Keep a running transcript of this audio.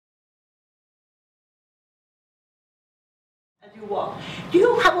As you walk, do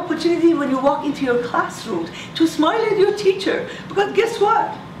you have opportunity when you walk into your classrooms to smile at your teacher? Because guess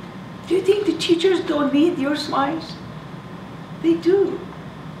what? Do you think the teachers don't need your smiles? They do.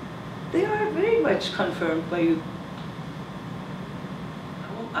 They are very much confirmed by you.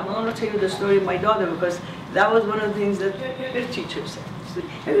 I'm going to tell you the story of my daughter because that was one of the things that her teacher said.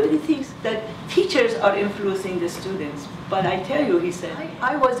 Everybody thinks that teachers are influencing the students. But I tell you, he said,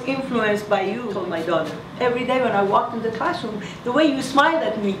 I was influenced by you, told my daughter. Every day when I walked in the classroom, the way you smiled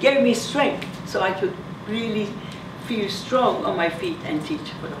at me gave me strength so I could really feel strong on my feet and teach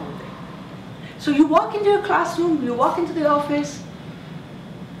for the whole day. So you walk into your classroom, you walk into the office,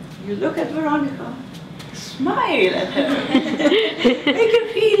 you look at Veronica, smile at her, make her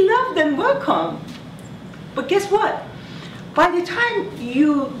feel loved and welcome. But guess what? By the time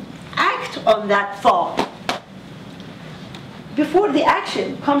you act on that thought, before the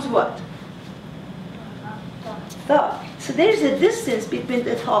action comes what? Thought. So there's a distance between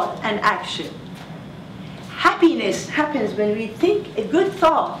the thought and action. Happiness happens when we think a good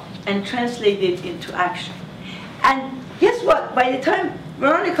thought and translate it into action. And guess what? By the time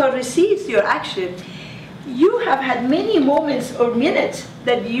Veronica receives your action, you have had many moments or minutes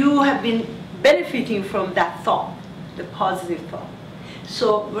that you have been benefiting from that thought, the positive thought.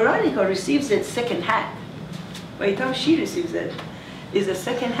 So Veronica receives it second hand. By the time she receives it, is a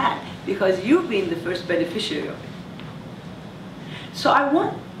second hand because you've been the first beneficiary of it. So I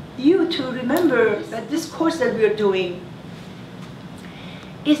want you to remember that this course that we are doing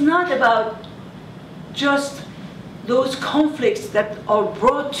is not about just those conflicts that are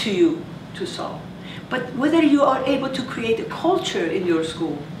brought to you to solve, but whether you are able to create a culture in your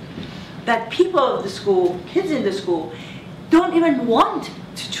school that people of the school, kids in the school, don't even want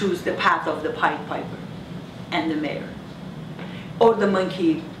to choose the path of the Pied Piper and the mayor, or the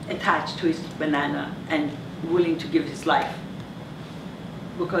monkey attached to his banana and willing to give his life.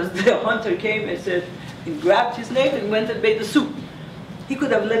 Because the hunter came and said, and grabbed his neck and went and made the soup. He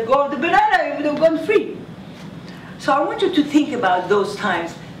could have let go of the banana and would have gone free. So I want you to think about those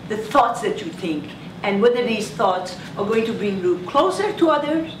times, the thoughts that you think, and whether these thoughts are going to bring you closer to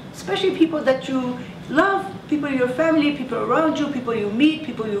others, especially people that you love, people in your family, people around you, people you meet,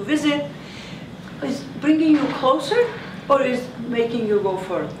 people you visit. Is bringing you closer or is making you go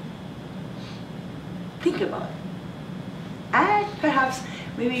further? Think about it. And perhaps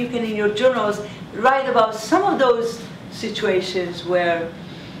maybe you can in your journals write about some of those situations where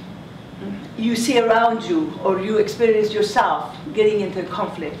you see around you or you experience yourself getting into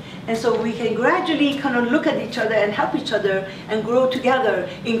conflict. And so we can gradually kind of look at each other and help each other and grow together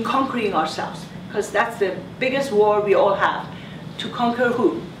in conquering ourselves. Because that's the biggest war we all have. To conquer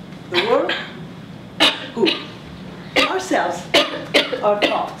who? The world? Who? Ourselves, our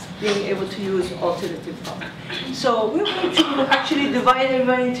thoughts, being able to use alternative thought. So we're going to actually divide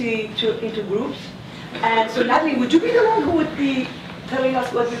everyone into groups. And so Natalie, would you be the one who would be telling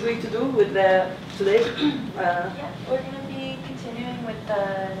us what we're going to do with today? Yeah, we're going to be continuing with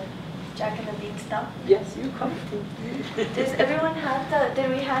the Jack and the Beanstalk. Yes, you come. Does everyone have the,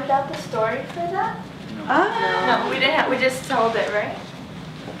 did we hand out the story for that? Ah. No, we didn't have, we just told it, right?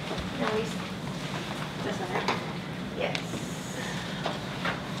 No, we, That's all right. yes.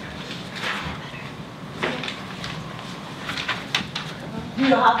 Do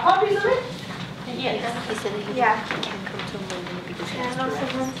you have copies of it? Yes. He said he Yeah. can't come to London because he I has know to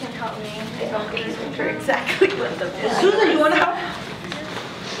rest. someone can help me. I don't remember exactly what the Susan, you want to help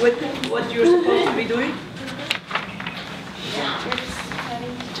with what you're supposed to be doing? Yeah.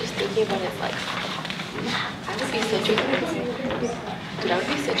 Just thinking about it, like, I would be such a baby. Dude, I would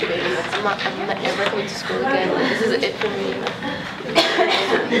be such a baby. Like, I'm not ever coming to school again. Like, this is it for me.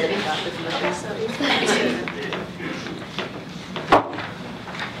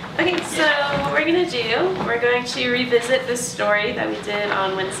 Okay, so what we're going to do, we're going to revisit this story that we did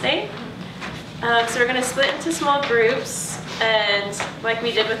on Wednesday. So we're going to split into small groups, and like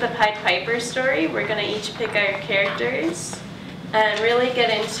we did with the Pied Piper story, we're going to each pick our characters and really get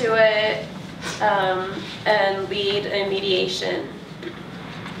into it and lead a mediation.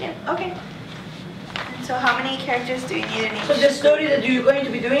 Yeah, okay. So how many characters do you need in each? So the story that you're going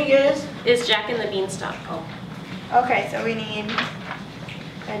to be doing is Jack and the Beanstalk. Oh. Okay, so we need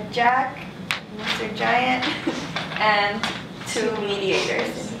a Jack, Mr. Giant, and two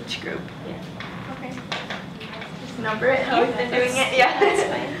mediators in each group. Yeah. Okay. Just number it how we've been doing it. Yeah, That's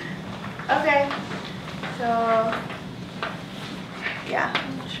fine. Okay. So, yeah,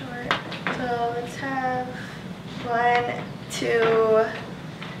 I'm sure. So let's have 1, 2,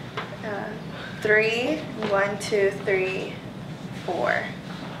 3. 1, 2, 3, 4.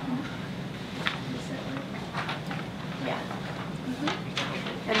 Yeah.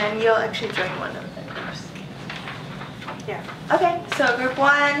 And then you'll actually join one of the groups. Yeah. Okay, so group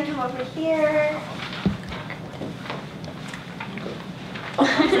 1, come over here.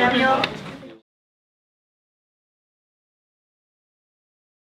 Samuel.